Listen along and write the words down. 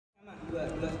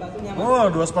sepatu nyaman. Oh,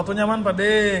 2 sepatu nyaman Pak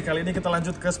De. Kali ini kita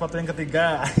lanjut ke sepatu yang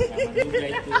ketiga. Nyaman juga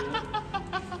itu.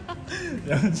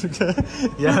 Yang juga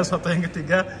ya sepatu yang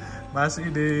ketiga masih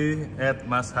di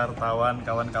Mas Hartawan,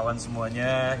 kawan-kawan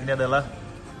semuanya. Ini adalah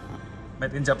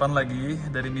made in Japan lagi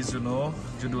dari Mizuno.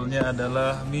 Judulnya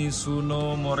adalah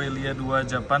Mizuno Morelia 2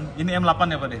 Japan. Ini M8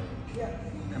 ya Pak De? Iya.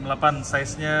 M8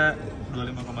 size-nya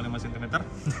 25,5 cm.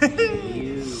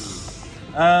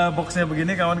 Boxnya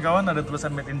begini kawan-kawan, ada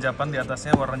tulisan made in Japan di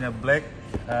atasnya, warnanya black.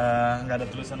 Nggak ada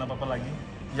tulisan apa-apa lagi.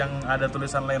 Yang ada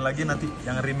tulisan lain lagi nanti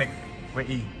yang remake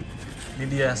WI. Ini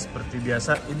dia seperti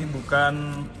biasa, ini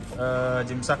bukan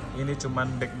jimsak, ini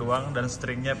cuman back doang dan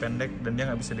stringnya pendek dan dia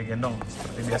nggak bisa digendong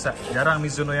seperti biasa. Jarang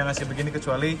Mizuno yang ngasih begini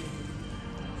kecuali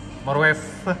Morewave.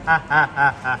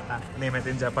 Ini made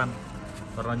in Japan,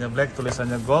 warnanya black,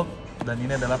 tulisannya gold, dan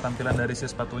ini adalah tampilan dari si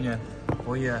sepatunya.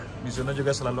 Oh iya, Mizuno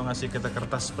juga selalu ngasih kita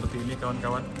kertas seperti ini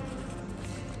kawan-kawan.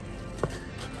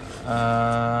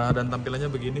 Dan tampilannya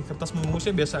begini, kertas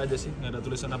membungkusnya biasa aja sih, nggak ada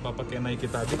tulisan apa-apa kayak Nike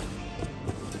tadi.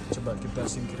 Coba kita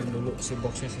singkirin dulu si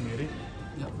boxnya sendiri.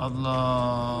 Ya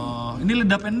Allah, ini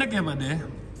lidah pendek ya Pak De? Ya.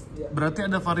 Berarti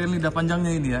ada varian lidah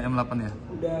panjangnya ini ya, M8 ya?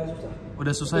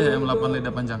 Udah susah ya M8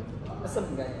 lidah panjang? Pesen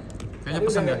kayaknya. Kayaknya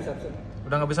pesan ya?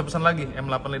 Udah nggak bisa pesan lagi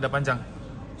M8 lidah panjang?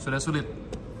 Sudah sulit?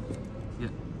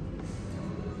 Ya.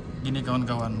 Gini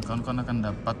kawan-kawan akan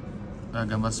dapat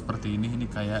gambar seperti ini. Ini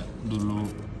kayak dulu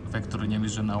factory-nya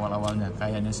Mizuno awal-awalnya,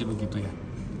 kayaknya sih begitu ya.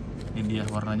 Ini dia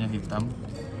warnanya hitam,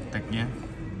 tagnya.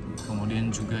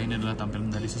 Kemudian juga ini adalah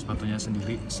tampilan dari si sepatunya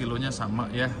sendiri. Silonya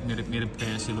sama ya, mirip-mirip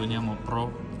kayak silonya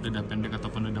Mopro, lidah pendek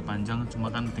ataupun lidah panjang,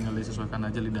 cuma kan tinggal disesuaikan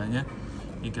aja lidahnya.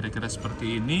 Ini kira-kira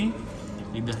seperti ini.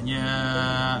 Lidahnya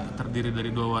terdiri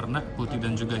dari 2 warna, putih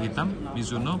dan juga hitam.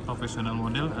 Mizuno profesional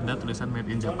model, ada tulisan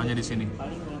made in Japannya di sini.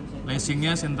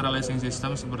 Lacingnya central lacing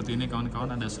system seperti ini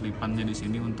kawan-kawan, ada selipannya di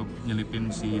sini untuk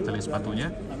nyelipin si tali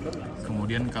sepatunya.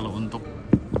 Kemudian kalau untuk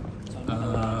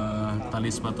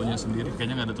tali sepatunya sendiri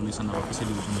kayaknya nggak ada tulisan apa-apa sih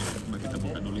di ujungnya. Coba kita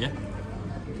buka dulu ya.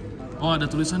 Oh, ada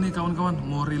tulisan nih kawan-kawan,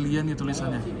 Morelia nih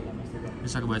tulisannya.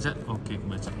 Bisa kebaca? Oke,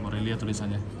 kebaca. Morelia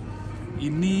tulisannya.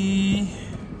 Ini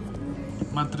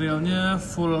materialnya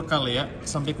full Kalia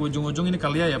sampai ke ujung-ujung, ini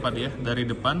Kalia ya Pak ya, dari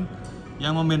depan.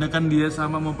 Yang membedakan dia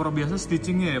sama Mopro biasa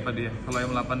stitchingnya ya Pak ya, kalau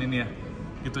M8 ini ya.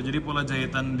 Itu jadi pola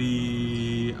jahitan di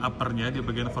uppernya, di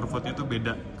bagian forefootnya itu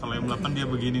beda. Kalau M8 dia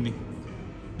begini nih.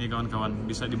 Nih kawan-kawan,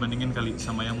 bisa dibandingin kali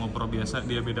sama yang Mopro biasa,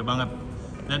 dia beda banget.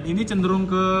 Dan ini cenderung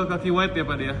ke kaki wide ya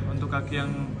Pak ya, untuk kaki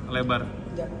yang lebar.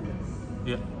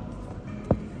 Ya.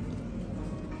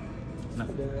 Nah,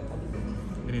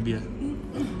 ini dia.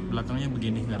 Belakangnya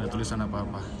begini, nggak ada tulisan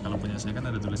apa-apa. Kalau punya saya kan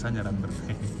ada tulisannya Runner.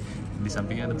 Di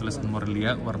sampingnya ada tulisan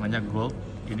Morelia, warnanya gold.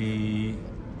 Ini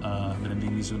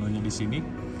branding Mizuno-nya di sini.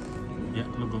 Ya,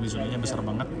 logo Mizuno-nya besar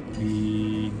banget di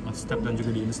outstep dan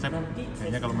juga di instep.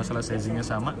 Kayaknya kalau masalah sizingnya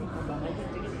sama.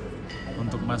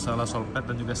 Untuk masalah solpet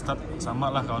dan juga stud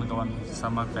sama lah kawan-kawan,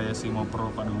 sama kayak si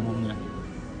Mopro pada umumnya.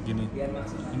 Gini,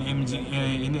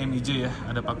 ini MIJ ya,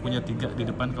 ada pakunya 3 di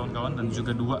depan kawan-kawan dan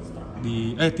juga 2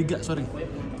 di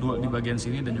 2 di bagian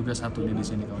sini dan juga 1 di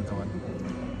sini kawan-kawan.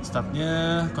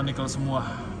 Studnya conical semua.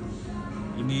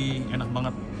 Ini enak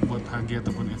banget buat HG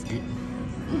ataupun FG.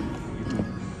 Gitu.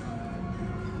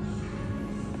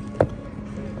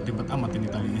 Ribet amat ini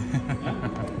talinya.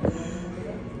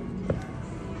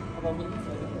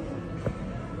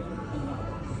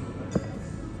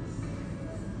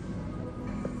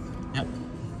 Ya,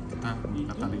 kita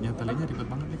buka talinya ribet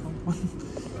banget nih kawan-kawan.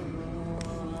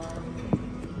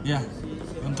 Ya,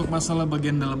 untuk masalah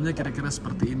bagian dalamnya kira-kira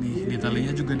seperti ini. Di talinya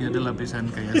juga dia ada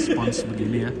lapisan kayak spons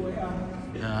begini ya,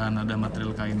 dan ada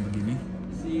material kain begini.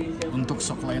 Untuk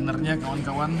shock linernya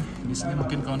kawan-kawan, di sini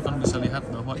mungkin kawan-kawan bisa lihat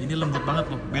bahwa ini lembut banget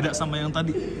loh, beda sama yang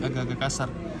tadi, agak-agak kasar.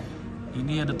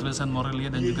 Ini ada tulisan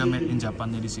Morelia dan juga made in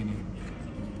Japannya di sini.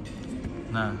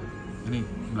 Nah, ini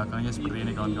belakangnya seperti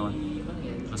ini kawan-kawan.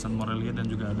 Tulisan Morelia dan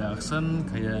juga ada aksen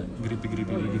kayak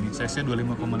gripi-gripi begini. Size-nya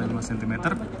 25,5 cm.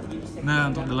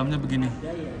 Nah, untuk dalamnya begini.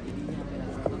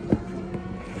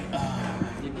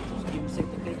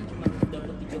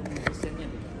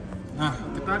 Nah,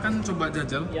 kita akan coba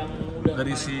jajal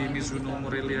dari si Mizuno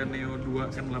Morelia Neo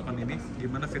 2 M8 ini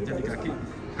gimana fitnya di kaki.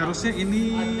 Harusnya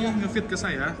ini ngefit ke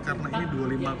saya karena ini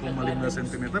 25,5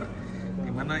 cm,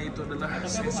 dimana itu adalah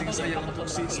sizing saya untuk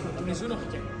si sepatu Mizuno.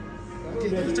 Oke,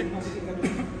 kita cek.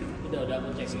 Udah aku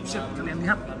cek. Siap, kalian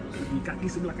lihat di kaki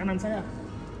sebelah kanan saya.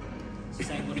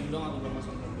 Sisa yang kuning doang aku belum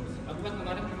masuk fokus. Aku kan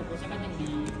kemarin fokusnya kan yang di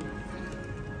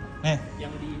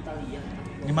yang di Italia.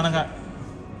 Gimana Kak?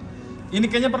 Ini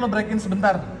kayaknya perlu break in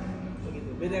sebentar.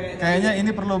 Begitu. Beda Kayaknya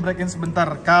ini perlu break in sebentar.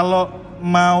 Kalau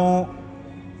mau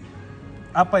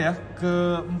apa ya,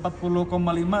 ke 40,5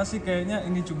 sih kayaknya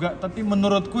ini juga. Tapi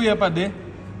menurutku ya Pak De,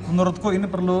 menurutku ini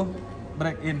perlu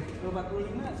break in.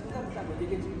 45 sebentar, kita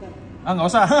gojekin sebentar. Ah nggak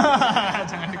usah,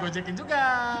 jangan digojekin juga.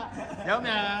 Ya Om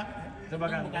ya. Coba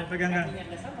Kang, lo pegang Kang.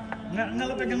 Nggak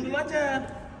lo pegang dulu aja.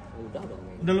 Udah dong.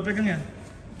 Udah lo pegang ya?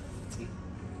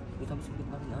 Udah sempit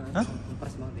banget. Hah?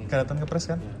 Ngepres banget ya. Kelihatan ngepres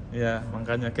kan? Ya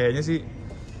makanya kayaknya sih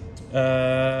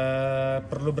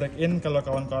perlu break in kalau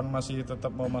kawan-kawan masih tetap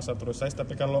mau masa terus size.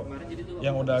 Tapi kalau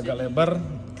yang udah agak lebar,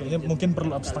 kayaknya mungkin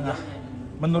perlu up setengah.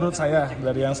 Menurut saya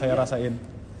dari yang saya rasain.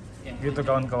 Gitu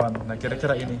kawan-kawan. Nah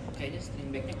kira-kira ini Kayaknya string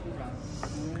backnya kurang.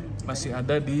 masih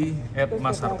ada di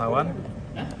 @mashartawan.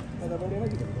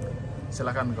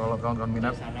 Silakan kalau kawan-kawan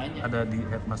minat, ada di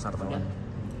 @mashartawan.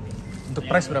 Untuk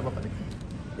price berapa Pak?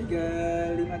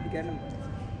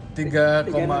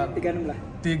 3536 lah.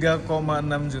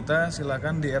 3,6 juta.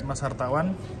 Silakan di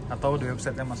 @mashartawan atau di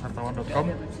websitenya mashartawan.com.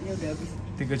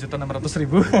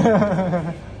 3.600.000.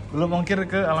 Belum ongkir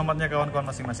ke alamatnya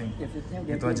kawan-kawan masing-masing.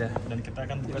 Itu aja. Dan kita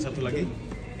akan buka satu lagi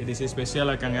edisi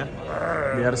spesial ya Kang ya.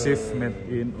 Di arsip made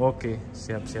in. Oke,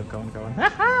 siap-siap kawan-kawan.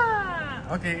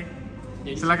 Oke.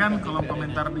 Silakan kolom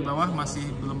komentar di bawah, masih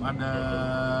belum ada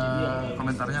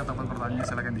komentarnya ataupun pertanyaan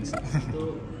silakan diisi.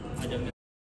 Itu ada